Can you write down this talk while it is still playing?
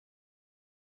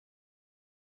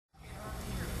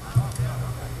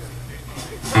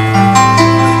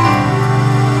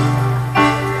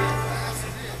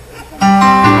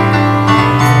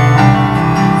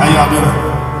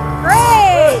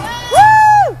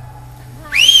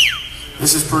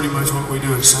This is pretty much what we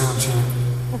do at Soundcheck.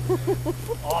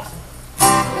 Awesome.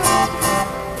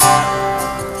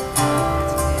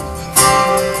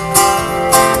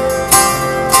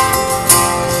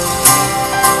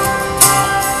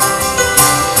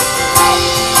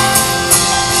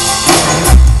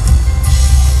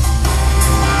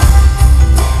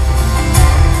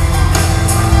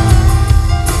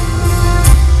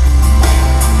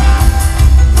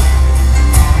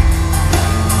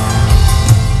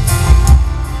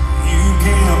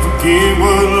 Forget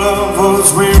what love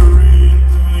was wearing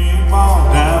when it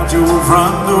walked out your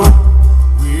front door,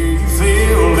 where you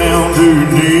fell down to your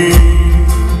knees.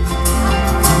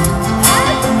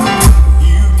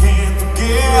 You can't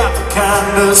forget the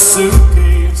kind of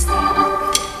suitcase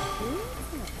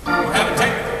We're having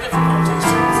technical difficulties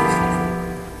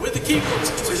with the keyboards.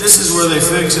 See, this is where they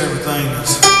fix everything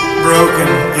that's broken,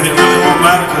 and it really won't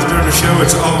matter because during the show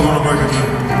it's all going to work again.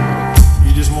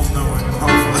 You just won't know it,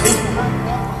 hopefully.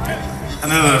 I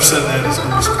know that I've said that, it's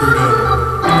going to be screwed up.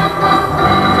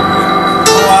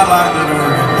 Oh, I like that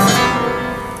organ.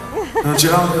 Don't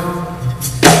y'all?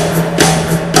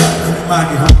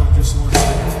 Mikey, hold on just one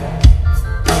second.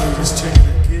 Oh, he's just checking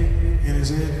that kick in his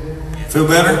head. Feel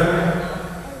better?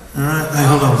 Alright, hey,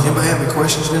 hold on. Anybody have any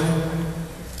questions, Jimmy?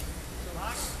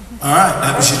 Alright,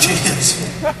 that was your chance.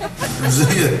 That was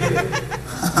it.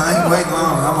 I ain't waiting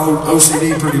long. I'm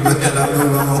OCD pretty bad. I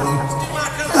move on.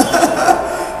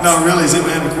 No, really, is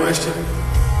anybody have a question?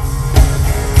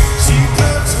 She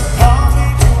puts her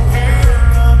ponytail hair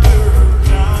under her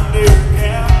John Deere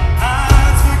gown,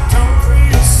 eyes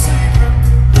Victoria's Secret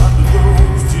under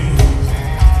those jeans.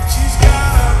 She's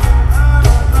got a, I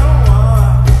don't know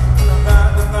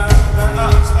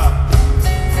what, stop.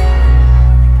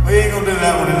 We ain't gonna do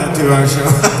that one in that 2-hour show.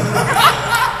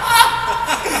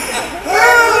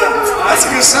 That's a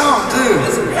good song, too.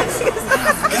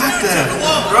 Got that.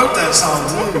 Wrote that song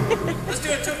too. Let's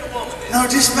do it to the woman. No,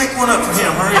 just make one up for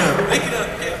him. Hurry up. Make it up,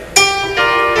 yeah.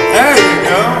 There you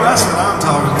go. That's what I'm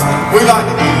talking about. We like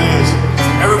to do this.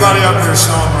 Everybody up here is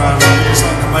songwriters.